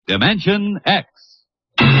Dimension X.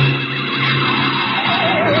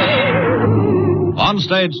 On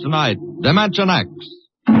stage tonight, Dimension X.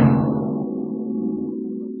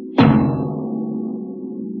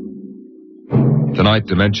 Tonight,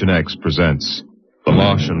 Dimension X presents The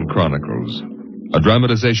Martian Chronicles, a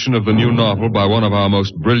dramatization of the new novel by one of our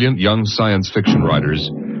most brilliant young science fiction writers,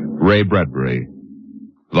 Ray Bradbury.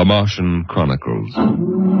 The Martian Chronicles.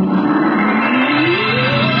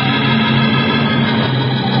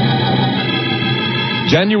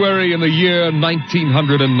 January in the year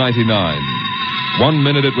 1999. 1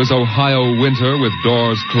 minute it was Ohio winter with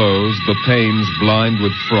doors closed, the panes blind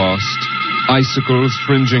with frost, icicles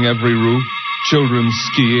fringing every roof, children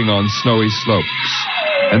skiing on snowy slopes.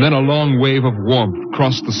 And then a long wave of warmth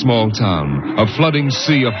crossed the small town, a flooding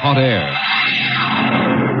sea of hot air.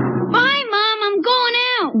 Bye, Mom. I'm going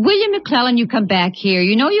out. William McClellan, you come back here.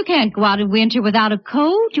 You know you can't go out in winter without a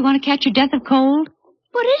coat. You want to catch your death of cold?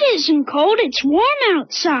 But it isn't cold. It's warm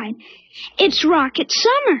outside. It's rocket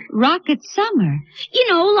summer. Rocket summer? You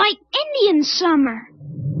know, like Indian summer.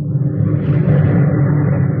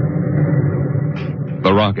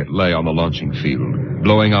 The rocket lay on the launching field,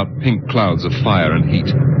 blowing out pink clouds of fire and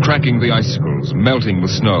heat, cracking the icicles, melting the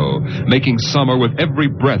snow, making summer with every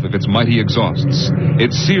breath of its mighty exhausts.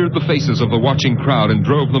 It seared the faces of the watching crowd and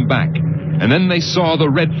drove them back. And then they saw the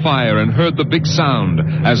red fire and heard the big sound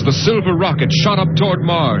as the silver rocket shot up toward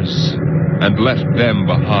Mars and left them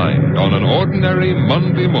behind on an ordinary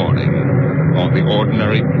Monday morning on the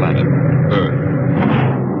ordinary planet Earth.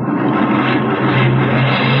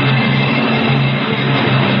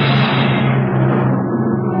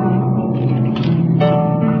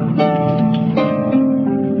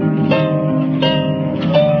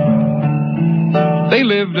 They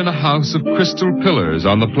lived in a house of crystal pillars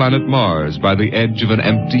on the planet Mars by the edge of an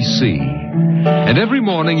empty sea. And every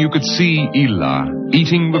morning you could see Ela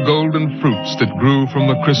eating the golden fruits that grew from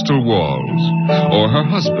the crystal walls, or her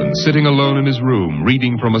husband sitting alone in his room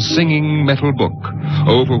reading from a singing metal book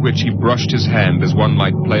over which he brushed his hand as one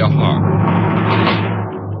might play a harp.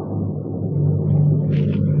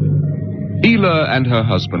 Ela and her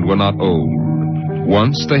husband were not old.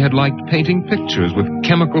 Once they had liked painting pictures with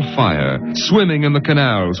chemical fire, swimming in the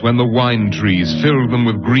canals when the wine trees filled them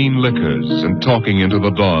with green liquors, and talking into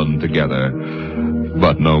the dawn together.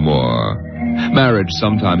 But no more. Marriage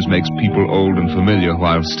sometimes makes people old and familiar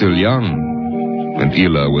while still young, and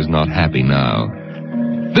Ela was not happy now.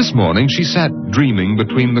 This morning she sat dreaming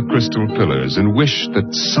between the crystal pillars and wished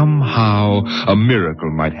that somehow a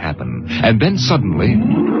miracle might happen. And then suddenly...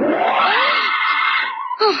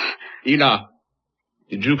 Ela!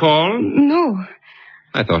 Did you fall? No.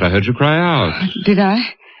 I thought I heard you cry out. Did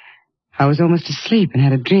I? I was almost asleep and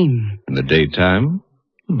had a dream. In the daytime?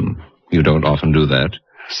 You don't often do that.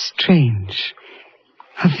 Strange.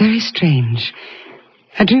 How very strange.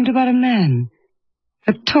 I dreamed about a man.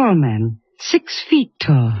 A tall man. 6 feet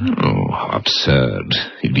tall. Oh, how absurd.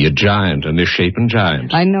 He'd be a giant, a misshapen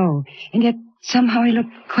giant. I know. And yet somehow he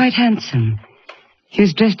looked quite handsome. He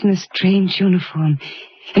was dressed in a strange uniform.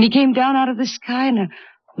 And he came down out of the sky in a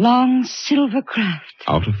long silver craft.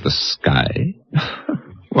 Out of the sky?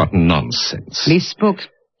 What nonsense. He spoke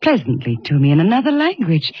pleasantly to me in another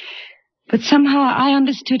language. But somehow I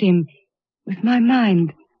understood him with my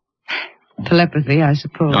mind. Telepathy, I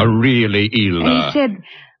suppose. Oh, really, Ela? And he said,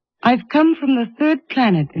 I've come from the 3rd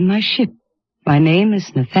planet in my ship. My name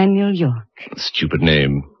is Nathaniel York. Stupid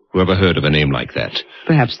name. Who ever heard of a name like that?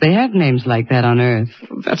 Perhaps they have names like that on Earth.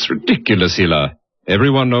 That's ridiculous, Ela.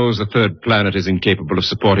 Everyone knows the 3rd planet is incapable of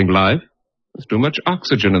supporting life. There's too much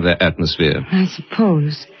oxygen in their atmosphere. I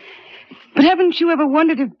suppose. But haven't you ever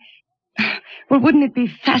wondered if... Well, wouldn't it be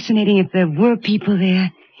fascinating if there were people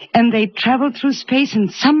there, and they traveled through space in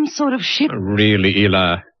some sort of ship? Really,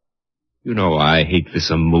 Ela? You know I hate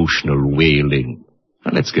this emotional wailing.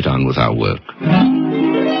 Now, let's get on with our work.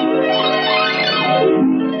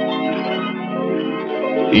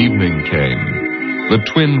 Evening came. The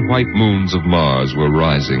twin white moons of Mars were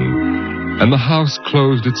rising, and the house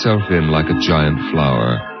closed itself in like a giant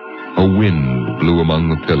flower. A wind blew among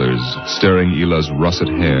the pillars, stirring Ela's russet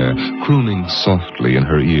hair, crooning softly in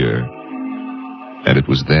her ear. And it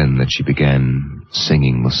was then that she began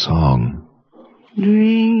singing the song.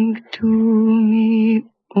 Drink to me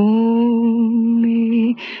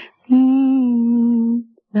only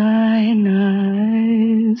thine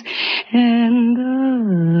eyes, and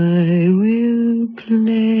I will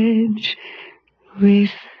pledge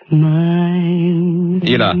with mine.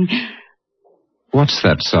 Ela, what's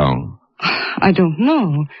that song? I don't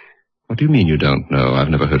know. What do you mean you don't know? I've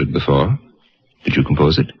never heard it before. Did you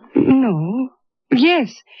compose it? No.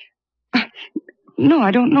 Yes. No,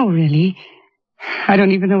 I don't know, really. I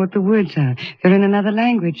don't even know what the words are. They're in another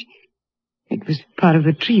language. It was part of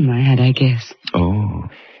the dream I had, I guess. Oh.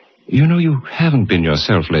 You know, you haven't been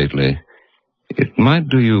yourself lately. It might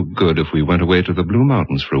do you good if we went away to the Blue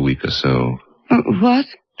Mountains for a week or so. What?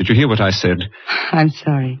 Did you hear what I said? I'm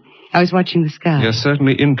sorry. I was watching the sky. You're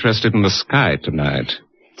certainly interested in the sky tonight.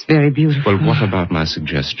 It's very beautiful. Well, what about my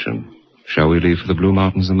suggestion? Shall we leave for the Blue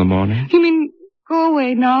Mountains in the morning? You mean go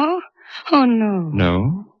away now? Oh, no.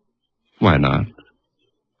 No? Why not?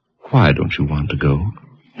 Why don't you want to go?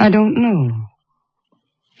 I don't know.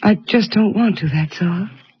 I just don't want to, that's all.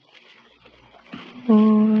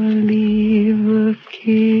 Leave a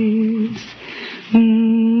kiss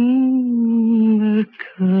in the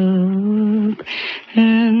cup,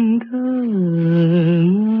 and I'll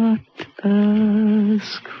not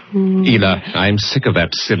ask for... Ela, I'm sick of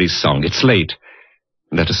that silly song. It's late.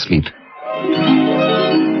 Let us sleep.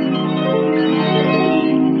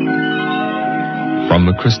 From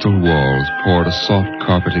the crystal walls poured a soft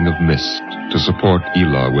carpeting of mist to support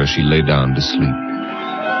Ela where she lay down to sleep.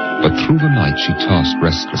 But through the night she tossed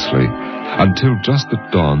restlessly, until just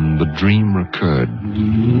at dawn the dream recurred.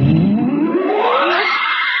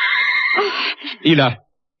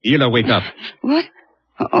 Ela, wake up. What?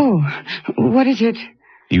 Oh, what is it?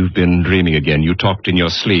 You've been dreaming again. You talked in your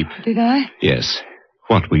sleep. Did I? Yes.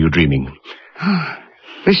 What were you dreaming? Oh,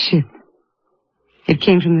 the ship. It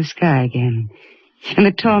came from the sky again. And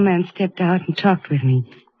the tall man stepped out and talked with me.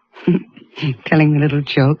 Telling me little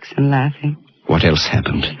jokes and laughing. What else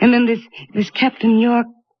happened? And then this Captain York...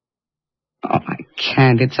 Oh, I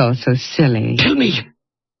can't. It's all so silly. Tell me.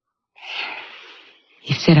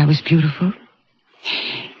 He said I was beautiful.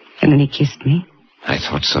 And then he kissed me. I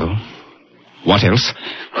thought so. What else?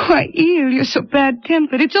 Why, Eel, you're so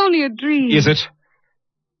bad-tempered. It's only a dream. Is it?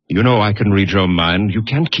 You know I can read your mind. You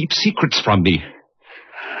can't keep secrets from me.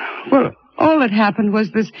 Well, all that happened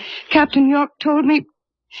was this Captain York told me...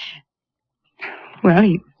 Well,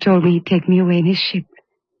 he told me he'd take me away in his ship,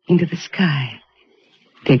 into the sky.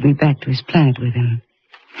 Take me back to his planet with him.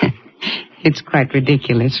 It's quite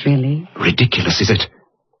ridiculous, really. Ridiculous, is it?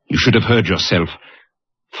 You should have heard yourself.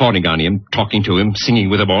 Fawning on him, talking to him,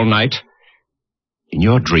 singing with him all night. In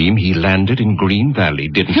your dream, he landed in Green Valley,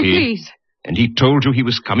 didn't he? Please. And he told you he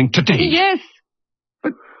was coming today. Yes.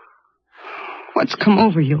 But what's come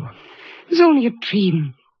over you? It was only a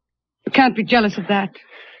dream. You can't be jealous of that.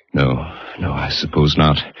 No, I suppose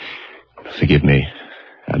not. Forgive me.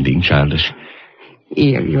 I'm being childish.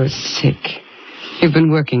 Eel, you're sick. You've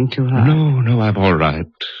been working too hard. No, I'm all right.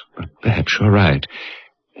 But perhaps you're right.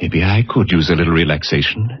 Maybe I could use a little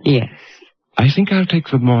relaxation. Yes. I think I'll take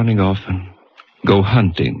the morning off and go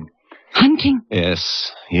hunting. Hunting?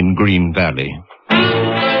 Yes, in Green Valley.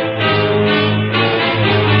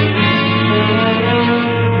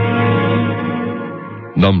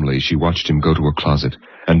 Numbly, she watched him go to a closet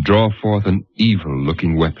and draw forth an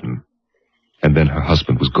evil-looking weapon. And then her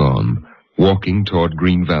husband was gone, walking toward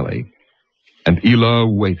Green Valley. And Ela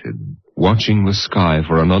waited, watching the sky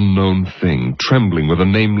for an unknown thing, trembling with a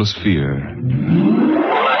nameless fear.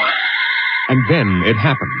 And then it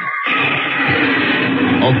happened.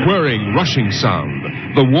 A whirring, rushing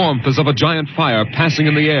sound. The warmth as of a giant fire passing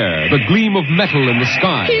in the air. The gleam of metal in the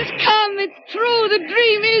sky. He's come. It's true. The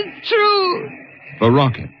dream is true. The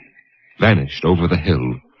rocket vanished over the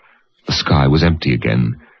hill. The sky was empty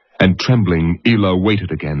again. And trembling, Ela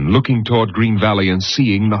waited again, looking toward Green Valley and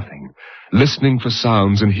seeing nothing. Listening for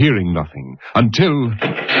sounds and hearing nothing. Until...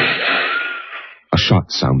 a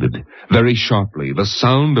shot sounded, very sharply. The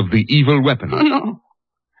sound of the evil weapon. Oh,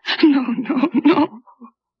 no. No.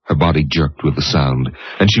 Her body jerked with the sound,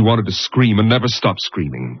 and she wanted to scream and never stop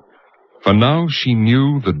screaming. For now she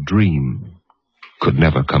knew the dream could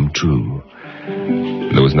never come true.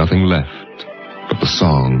 There was nothing left but the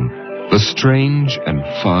song, the strange and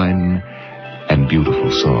fine and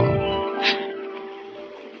beautiful song.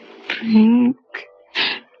 Drink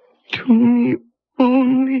to me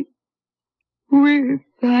only with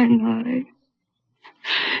thine eyes,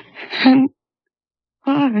 and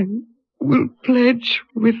I will pledge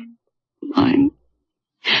with mine.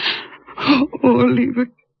 Or leave a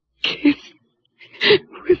kiss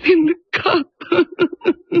within the cup.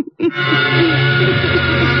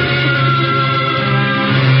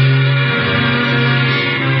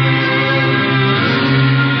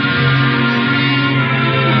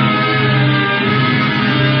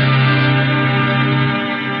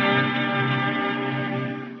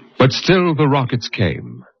 But still the rockets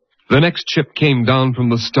came. The next ship came down from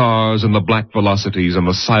the stars and the black velocities and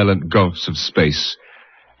the silent gulfs of space,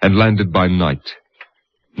 and landed by night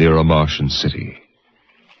near a Martian city.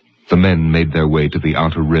 The men made their way to the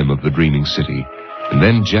outer rim of the dreaming city, and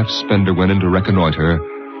then Jeff Spender went in to reconnoiter,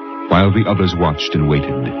 while the others watched and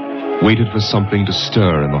waited for something to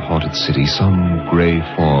stir in the haunted city, some gray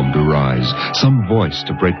form to rise, some voice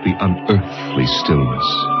to break the unearthly stillness.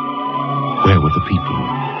 Where were the people?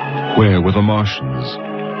 Where were the Martians?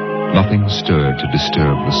 Nothing stirred to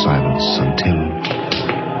disturb the silence until...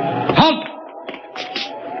 Halt!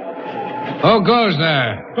 Who goes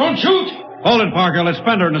there? Don't shoot! Hold it, Parker. It's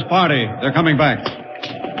Spender and his party. They're coming back.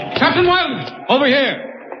 Captain Wilde! Over here!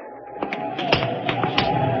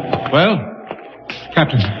 Well?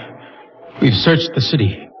 Captain, we've searched the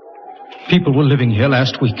city. People were living here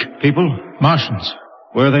last week. People? Martians.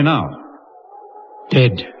 Where are they now?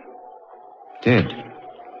 Dead. Dead.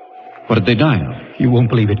 What did they die of? You won't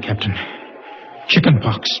believe it, Captain.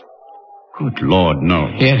 Chickenpox. Good Lord, no.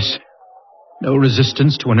 Yes. No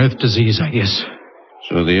resistance to an Earth disease, I guess.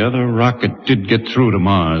 So the other rocket did get through to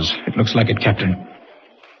Mars. It looks like it, Captain.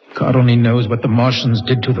 God only knows what the Martians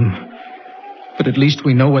did to them. But at least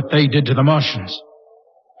we know what they did to the Martians.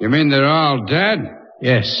 You mean they're all dead?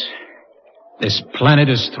 Yes. This planet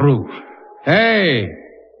is through. Hey,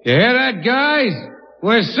 you hear that, guys?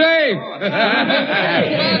 We're safe.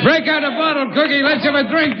 Break out a bottle, Cookie. Let's have a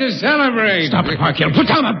drink to celebrate. Stop it, Parkhill. Put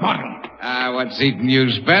down that bottle. What's eating you,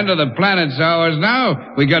 Spender? The planet's ours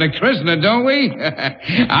now. We got a christener, don't we?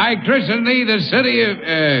 I christen thee the city of...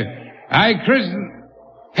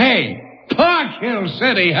 Hey, Park Hill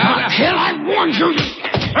City, huh? Park Hill, I warned you.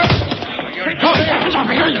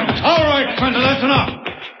 All right, Spender, that's enough.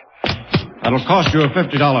 That'll cost you a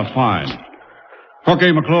 $50 fine.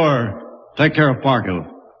 Cookie, McClure, take care of Parkhill.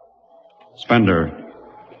 Spender,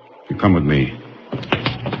 you come with me.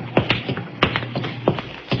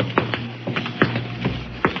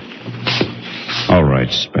 All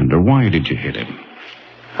right, Spender, why did you hit him?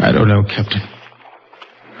 I don't know, Captain.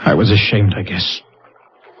 I was ashamed, I guess.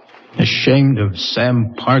 Ashamed of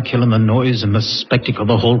Sam Parkhill and the noise and the spectacle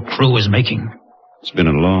the whole crew is making. It's been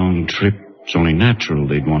a long trip. It's only natural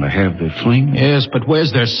they'd want to have their fling. Yes, but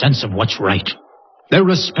where's their sense of what's right? Their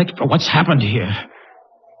respect for what's happened here?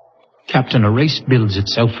 Captain, a race builds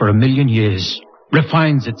itself for 1,000,000 years,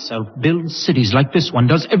 refines itself, builds cities like this one,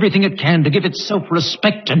 does everything it can to give itself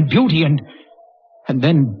respect and beauty, and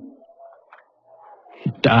then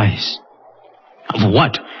it dies. Of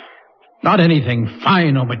what? Not anything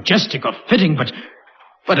fine or majestic or fitting,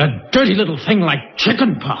 but a dirty little thing like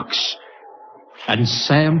chickenpox. And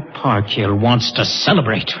Sam Parkhill wants to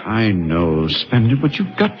celebrate. I know, Spender, but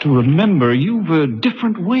you've got to remember you've a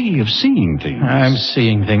different way of seeing things. I'm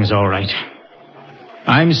seeing things all right.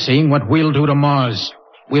 I'm seeing what we'll do to Mars.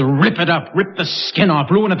 We'll rip it up, rip the skin off,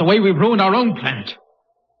 ruin it the way we've ruined our own planet.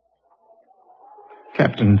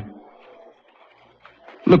 Captain,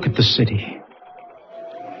 look at the city.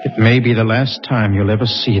 It may be the last time you'll ever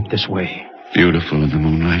see it this way. Beautiful in the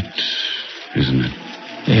moonlight, isn't it?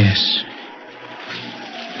 Yes.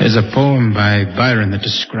 There's a poem by Byron that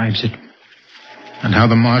describes it, and how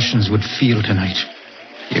the Martians would feel tonight,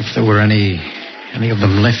 if there were any of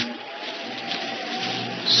them left.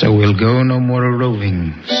 So we'll go no more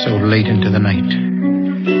a-roving so late into the night.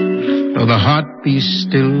 Though the heart be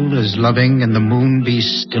still as loving and the moon be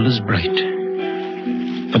still as bright.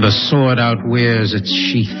 For the sword outwears its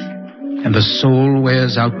sheath, and the soul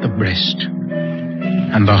wears out the breast,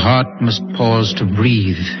 and the heart must pause to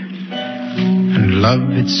breathe, and love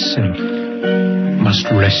itself must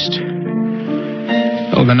rest.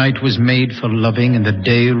 Oh, the night was made for loving, and the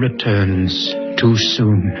day returns too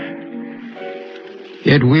soon.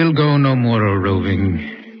 Yet we'll go no more a-roving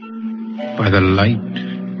by the light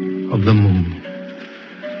of the moon.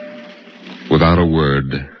 Without a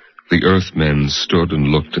word, the Earthmen stood and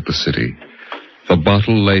looked at the city. The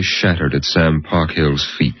bottle lay shattered at Sam Parkhill's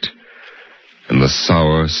feet, and the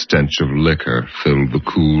sour stench of liquor filled the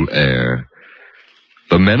cool air.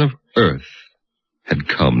 The men of Earth had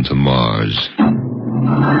come to Mars.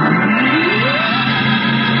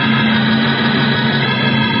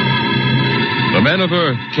 The men of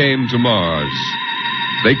Earth came to Mars.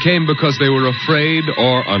 They came because they were afraid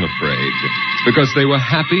or unafraid, because they were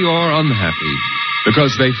happy or unhappy,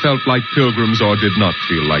 because they felt like pilgrims or did not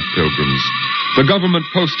feel like pilgrims. The government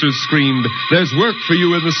posters screamed, "There's work for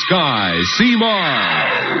you in the sky. See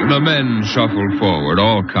Mars." The men shuffled forward,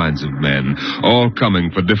 all kinds of men, all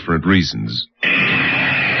coming for different reasons.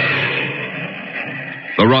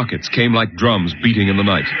 The rockets came like drums beating in the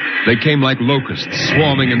night. They came like locusts,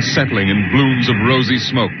 swarming and settling in blooms of rosy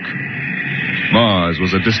smoke. Mars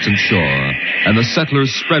was a distant shore, and the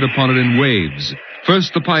settlers spread upon it in waves.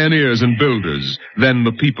 First the pioneers and builders, then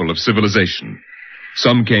the people of civilization.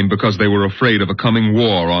 Some came because they were afraid of a coming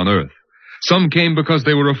war on Earth. Some came because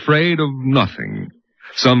they were afraid of nothing.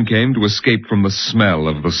 Some came to escape from the smell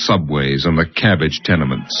of the subways and the cabbage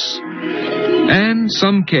tenements. And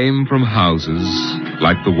some came from houses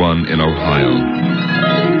like the one in Ohio.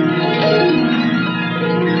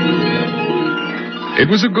 It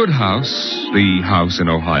was a good house, the house in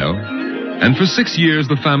Ohio, and for 6 years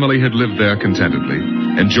the family had lived there contentedly,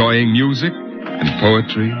 enjoying music and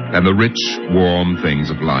poetry and the rich, warm things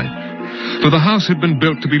of life. For the house had been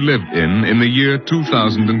built to be lived in the year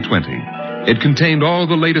 2020. It contained all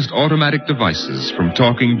the latest automatic devices, from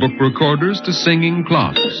talking book recorders to singing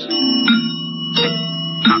clocks. 7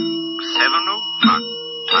 o'clock,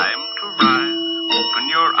 time to rise, open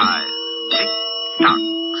your eyes. Tick-tock,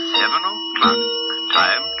 7 o'clock,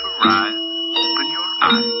 time to rise, open your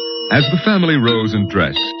eyes. As the family rose and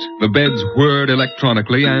dressed, the beds whirred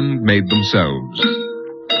electronically and made themselves.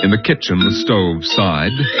 In the kitchen, the stove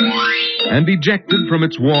sighed, and ejected from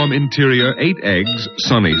its warm interior 8 eggs,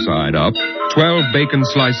 sunny side up, 12 bacon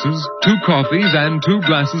slices, 2 coffees, and 2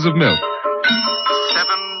 glasses of milk.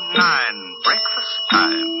 7-9, breakfast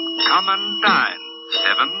time. Come and dine.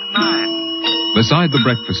 7-9. Beside the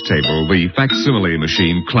breakfast table, the facsimile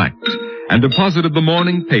machine clacked and deposited the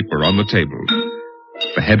morning paper on the table.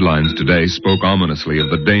 The headlines today spoke ominously of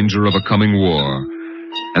the danger of a coming war,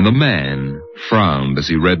 and the man frowned as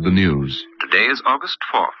he read the news. Today is August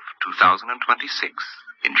 4th, 2026.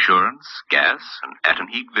 Insurance, gas, and atom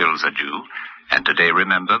heat bills are due. And today,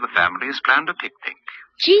 remember, the family has planned a picnic.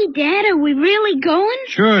 Gee, Dad, are we really going?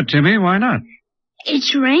 Sure, Timmy, why not?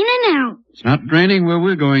 It's raining out. It's not raining where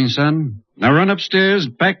we're going, son. Now run upstairs,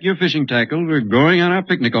 pack your fishing tackle. We're going on our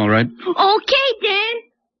picnic, all right. Okay, Dad.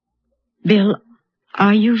 Bill,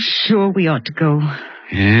 are you sure we ought to go?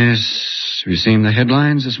 Yes. Have you seen the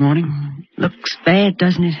headlines this morning? Looks bad,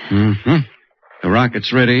 doesn't it? Mm-hmm. The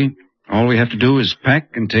rocket's ready. All we have to do is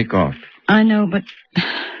pack and take off. I know, but...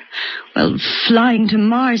 Well, flying to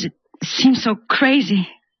Mars, it seems so crazy.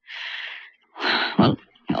 Well,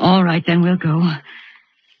 all right, then we'll go.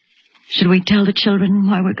 Should we tell the children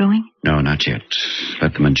why we're going? No, not yet.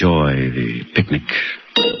 Let them enjoy the picnic.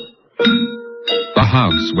 The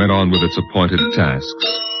house went on with its appointed tasks.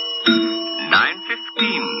 9:15,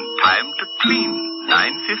 time to clean.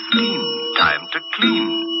 9:15, time to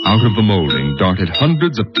clean. Out of the molding darted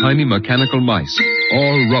hundreds of tiny mechanical mice,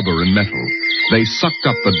 all rubber and metal. They sucked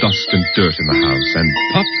up the dust and dirt in the house and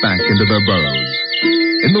popped back into their burrows.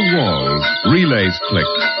 In the walls, relays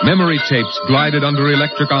clicked, memory tapes glided under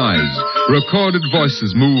electric eyes, recorded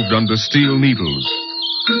voices moved under steel needles.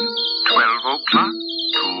 12 o'clock,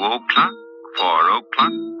 2 o'clock, 4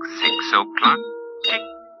 o'clock, 6 o'clock,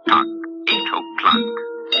 tick-tock, 8 o'clock.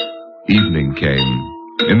 Evening came.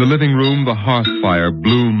 In the living room, the hearth fire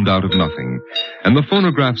bloomed out of nothing, and the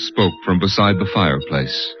phonograph spoke from beside the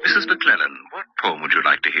fireplace. Mrs. McClellan, what poem would you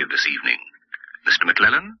like to hear this evening? Mr.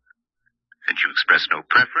 McClellan? Since you express no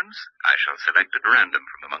preference, I shall select at random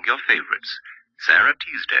from among your favorites. Sarah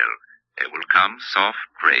Teasdale, There Will Come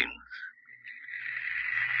Soft Rains.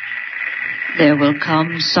 There will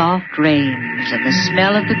come soft rains and the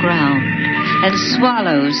smell of the ground, and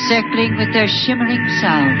swallows circling with their shimmering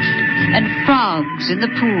sound, and frogs in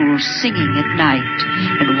the pool singing at night,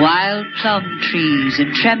 and wild plum trees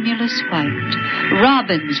in tremulous white.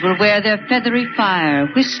 Robins will wear their feathery fire,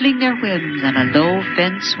 whistling their whims on a low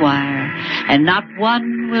fence wire, and not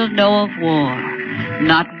one will know of war,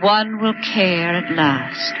 not one will care at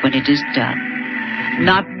last when it is done.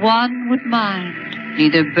 Not one would mind,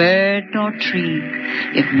 neither bird nor tree,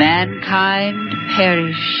 if mankind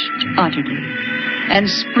perished utterly. And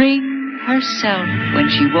spring herself, when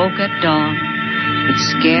she woke at dawn, could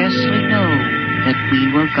scarcely know that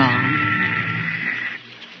we were gone.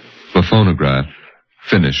 The phonograph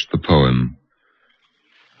finished the poem,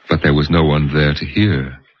 but there was no one there to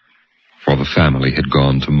hear, for the family had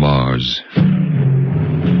gone to Mars.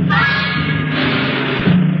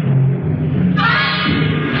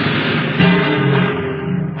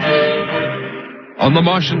 On the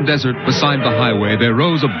Martian desert beside the highway, there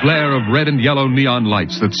rose a blare of red and yellow neon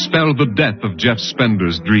lights that spelled the death of Jeff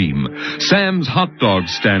Spender's dream. Sam's hot dog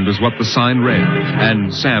stand was what the sign read.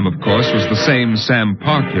 And Sam, of course, was the same Sam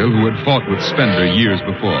Parkhill who had fought with Spender years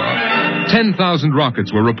before. 10,000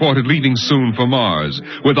 rockets were reported leaving soon for Mars,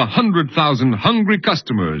 with 100,000 hungry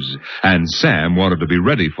customers. And Sam wanted to be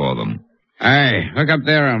ready for them. Hey, look up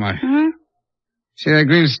there, Elmer. See that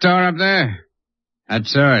green star up there?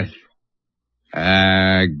 That's Earth.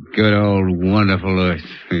 Good old wonderful Earth.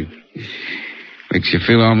 Makes you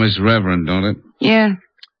feel almost reverent, don't it? Yeah.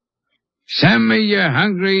 Send me you're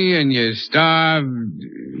hungry and you're starved.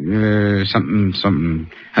 Something.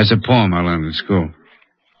 That's a poem I learned in school.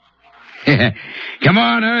 Come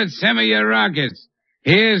on, Earth, send me your rockets.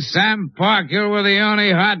 Here's Sam Parker with the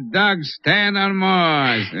only hot dog stand on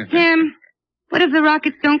Mars. Sam, what if the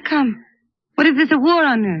rockets don't come? What if there's a war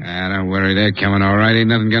on Earth? Don't worry, they're coming all right. Ain't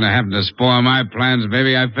nothing gonna happen to spoil my plans,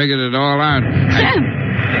 baby. I figured it all out. Sam!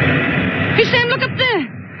 Hey, Sam, look up there.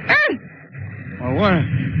 Earth! Oh, what?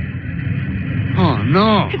 Oh,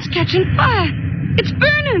 no. It's catching fire. It's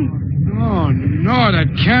burning. Oh, no, that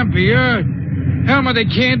can't be Earth. Helmut, they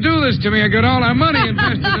can't do this to me. I got all our money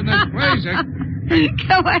invested in this place.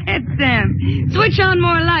 Go ahead, Sam. Switch on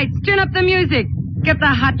more lights. Turn up the music. Get the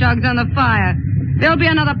hot dogs on the fire. There'll be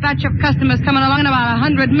another batch of customers coming along in about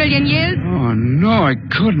 100 million years. Oh, no, it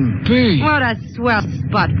couldn't be. What a swell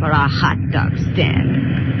spot for a hot dog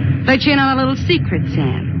stand. Let you in on a little secret,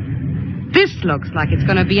 Sam. This looks like it's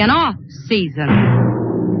going to be an off-season.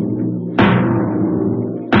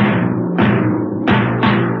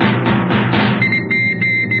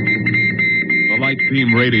 The light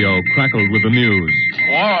beam radio crackled with the news.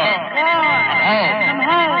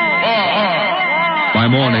 By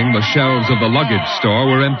morning, the shelves of the luggage store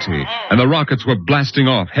were empty, and the rockets were blasting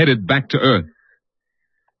off, headed back to Earth.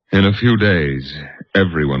 In a few days,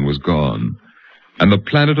 everyone was gone, and the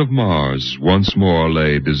planet of Mars once more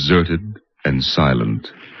lay deserted and silent.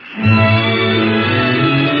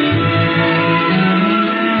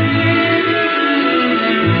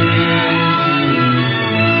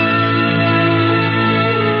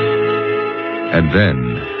 And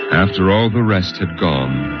then, after all the rest had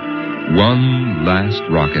gone, one last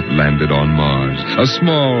rocket landed on Mars. A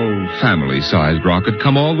small, family-sized rocket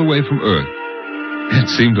come all the way from Earth. It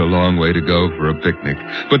seemed a long way to go for a picnic,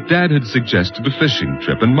 but Dad had suggested a fishing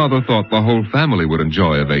trip, and Mother thought the whole family would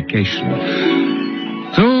enjoy a vacation.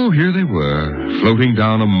 So here they were, floating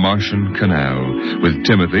down a Martian canal, with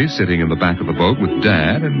Timothy sitting in the back of the boat with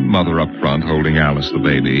Dad and Mother up front holding Alice the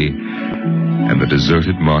baby, and the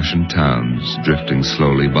deserted Martian towns drifting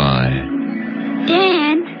slowly by.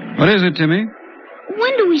 Dad? What is it, Timmy?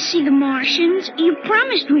 When do we see the Martians? You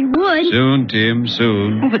promised we would. Soon, Tim,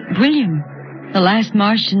 soon. Oh, but William, the last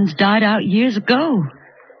Martians died out years ago.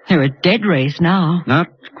 They're a dead race now. Not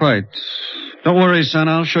quite. Don't worry, son.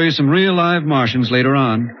 I'll show you some real live Martians later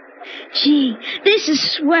on. Gee, this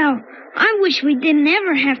is swell. I wish we didn't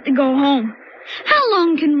ever have to go home. How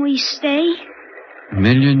long can we stay?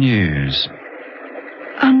 1,000,000 years.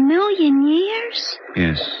 1,000,000 years?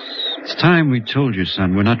 Yes. It's time we told you,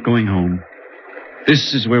 son. We're not going home.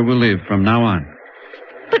 This is where we'll live from now on.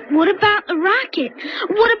 But what about the rocket?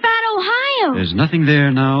 What about Ohio? There's nothing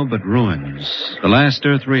there now but ruins. The last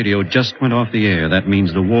Earth radio just went off the air. That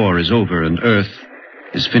means the war is over and Earth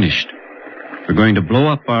is finished. We're going to blow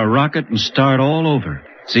up our rocket and start all over.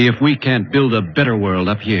 See if we can't build a better world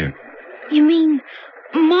up here. You mean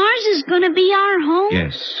Mars is going to be our home?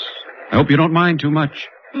 Yes. I hope you don't mind too much.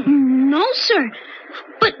 No, sir.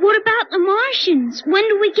 But what about the Martians? When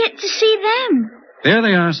do we get to see them? There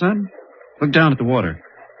they are, son. Look down at the water.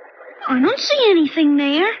 I don't see anything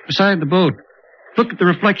there. Beside the boat. Look at the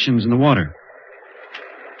reflections in the water.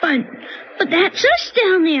 But that's us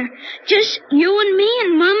down there. Just you and me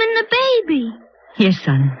and Mom and the baby. Yes,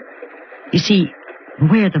 son. You see,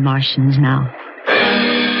 we're the Martians now.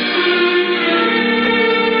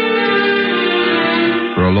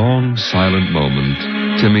 For a long, silent moment,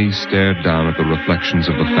 Timmy stared down at the reflections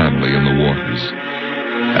of the family in the waters,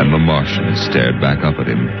 and the Martian stared back up at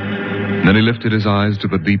him. Then he lifted his eyes to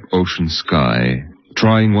the deep ocean sky,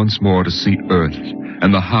 trying once more to see Earth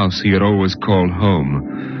and the house he had always called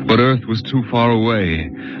home. But Earth was too far away,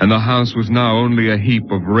 and the house was now only a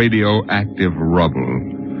heap of radioactive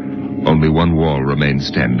rubble. Only one wall remained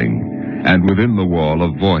standing, and within the wall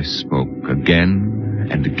a voice spoke again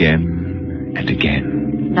and again and again.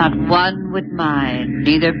 Not one would mind,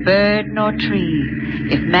 neither bird nor tree,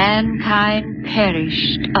 if mankind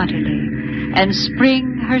perished utterly, and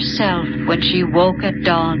spring herself, when she woke at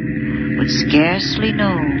dawn, would scarcely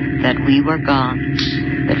know that we were gone,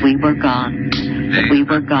 that we were gone, that we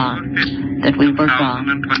were gone, that we were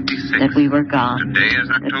gone, that we were gone, Today is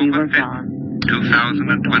that we were October 5th, gone.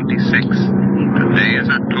 2026. Today is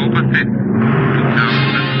October 5th,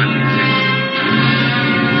 2026.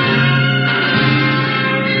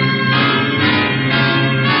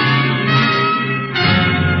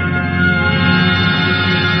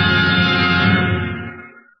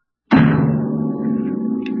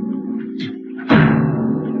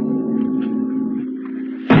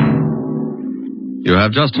 You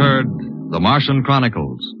have just heard The Martian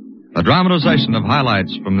Chronicles, a dramatization of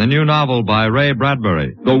highlights from the new novel by Ray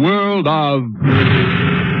Bradbury. The world of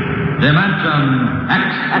Dimension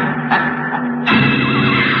X.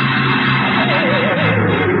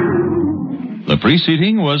 The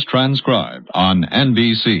preceding was transcribed on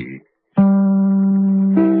NBC.